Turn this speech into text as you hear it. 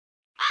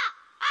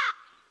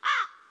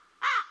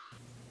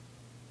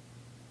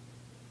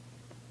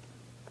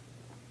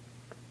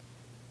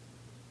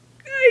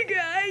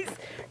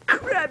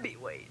Abby,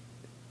 wait.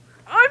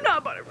 I'm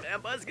not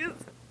Pundertale Buscus.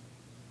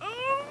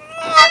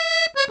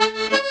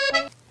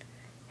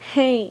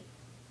 Hey,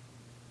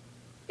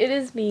 it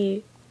is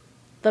me,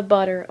 the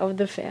butter of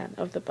the fan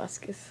of the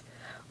Buscus.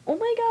 Oh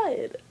my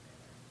god.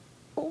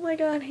 Oh my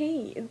god,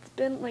 hey, it's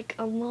been like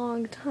a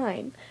long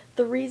time.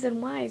 The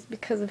reason why is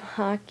because of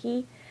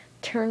hockey,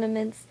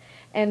 tournaments,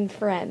 and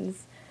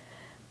friends.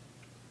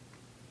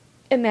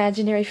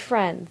 Imaginary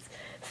friends.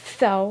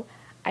 So,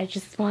 I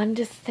just wanted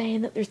to say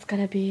that there's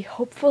gonna be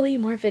hopefully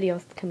more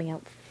videos coming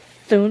out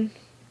soon.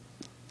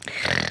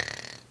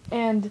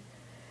 And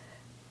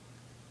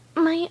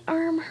my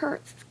arm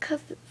hurts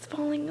because it's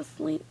falling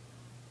asleep.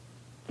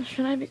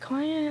 Should I be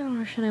quiet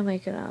or should I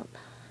wake it up?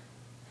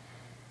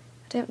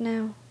 I don't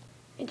know.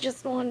 I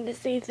just wanted to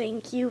say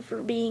thank you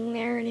for being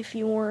there, and if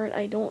you weren't,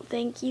 I don't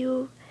thank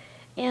you.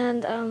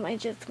 And I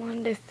just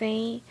wanted to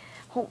say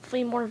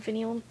hopefully more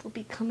videos will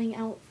be coming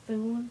out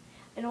soon.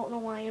 I don't know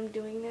why I'm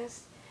doing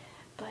this,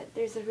 but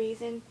there's a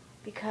reason,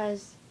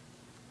 because,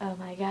 oh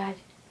my god.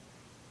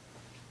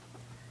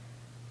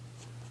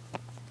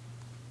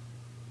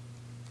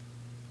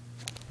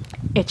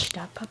 It's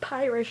the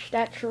papyrus,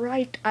 that's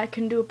right, I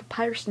can do a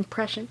papyrus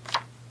impression.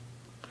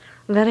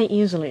 Very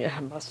easily, I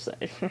must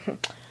say.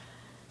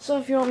 So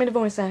if you want me to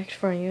voice act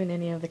for you in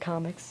any of the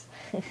comics,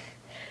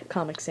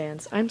 Comic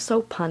Sans, I'm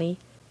so punny.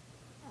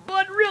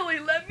 But really,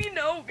 let me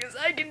know, because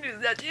I can do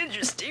such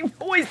interesting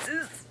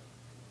voices.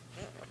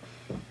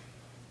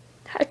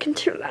 I can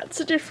do lots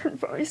of different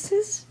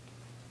voices.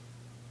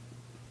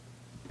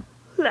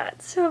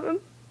 Lots of them.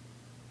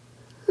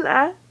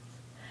 Lots.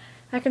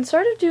 I can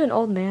sort of do an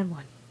old man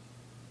one.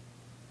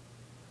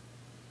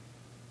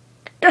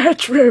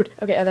 Gertrude!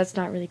 Okay, that's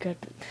not really good.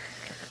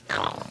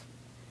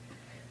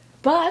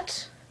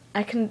 But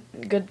I can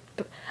good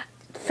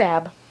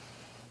fab.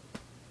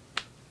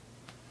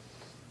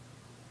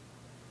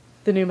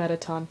 The new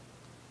Metaton.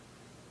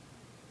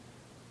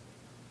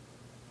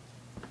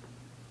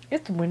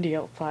 It's windy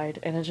outside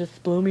and it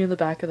just blew me in the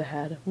back of the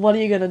head. What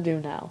are you gonna do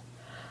now?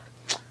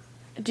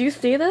 Do you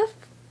see this?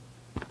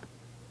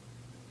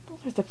 Oh,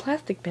 there's a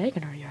plastic bag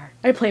in our yard.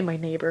 I blame my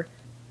neighbor.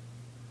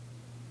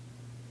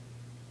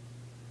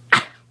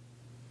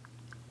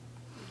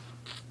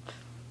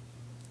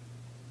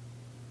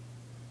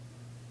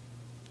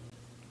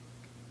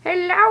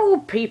 Hello,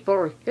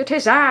 people. It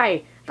is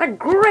I, the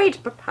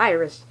great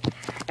papyrus.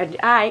 And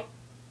I...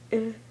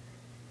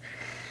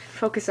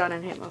 focus on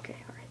him. Okay,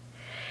 alright.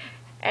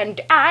 And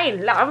I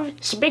love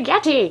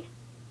spaghetti.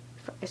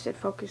 I said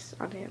focus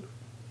on him.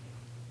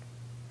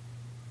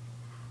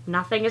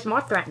 Nothing is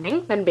more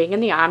threatening than being in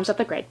the arms of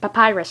the great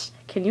papyrus.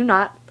 Can you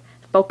not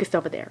focus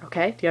over there,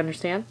 okay? Do you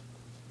understand?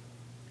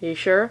 Are you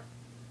sure?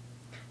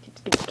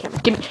 Give me the camera.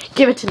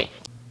 Give it to me.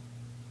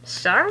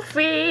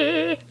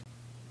 Sophie!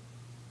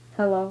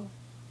 Hello.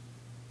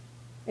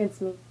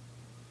 It's me.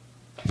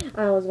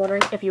 I was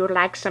wondering if you would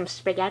like some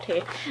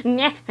spaghetti.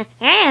 My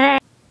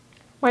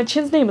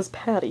chin's name is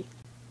Patty.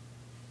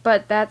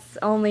 But that's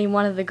only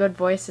one of the good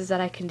voices that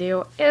I can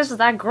do. Is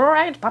the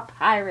great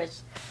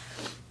papyrus.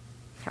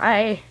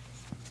 Hi,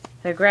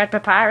 the great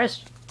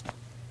papyrus.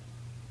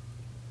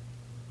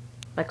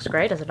 Looks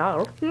great as a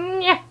doll.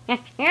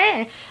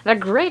 The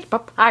great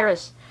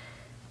papyrus.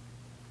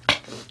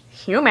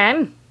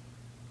 Human.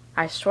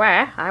 I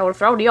swear I will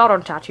throw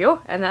deodorant at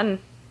you and then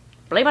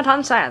blame it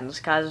on Sans,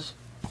 cause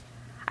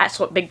that's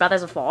what big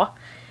brothers are for.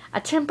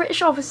 I turned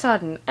British all of a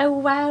sudden. Oh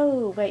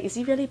wow, wait, is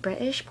he really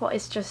British? What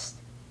is just...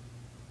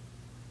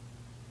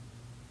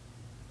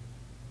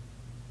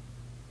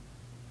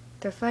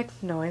 There's like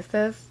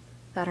noises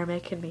that are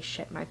making me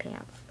shit my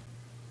pants.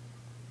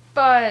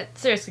 But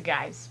seriously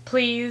guys,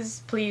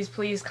 please, please,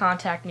 please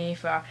contact me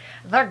for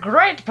the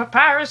great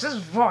papyrus's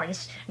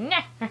voice.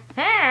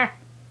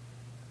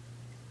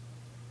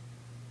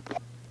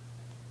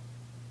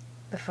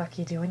 The fuck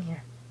you doing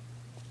here?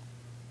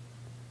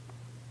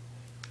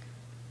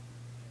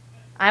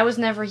 I was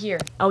never here.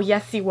 Oh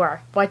yes you were.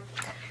 What?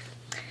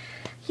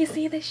 You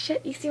see this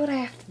shit? You see what I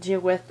have to deal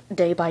with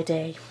day by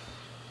day?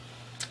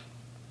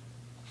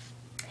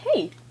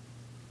 Hey!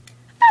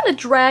 I found a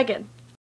dragon!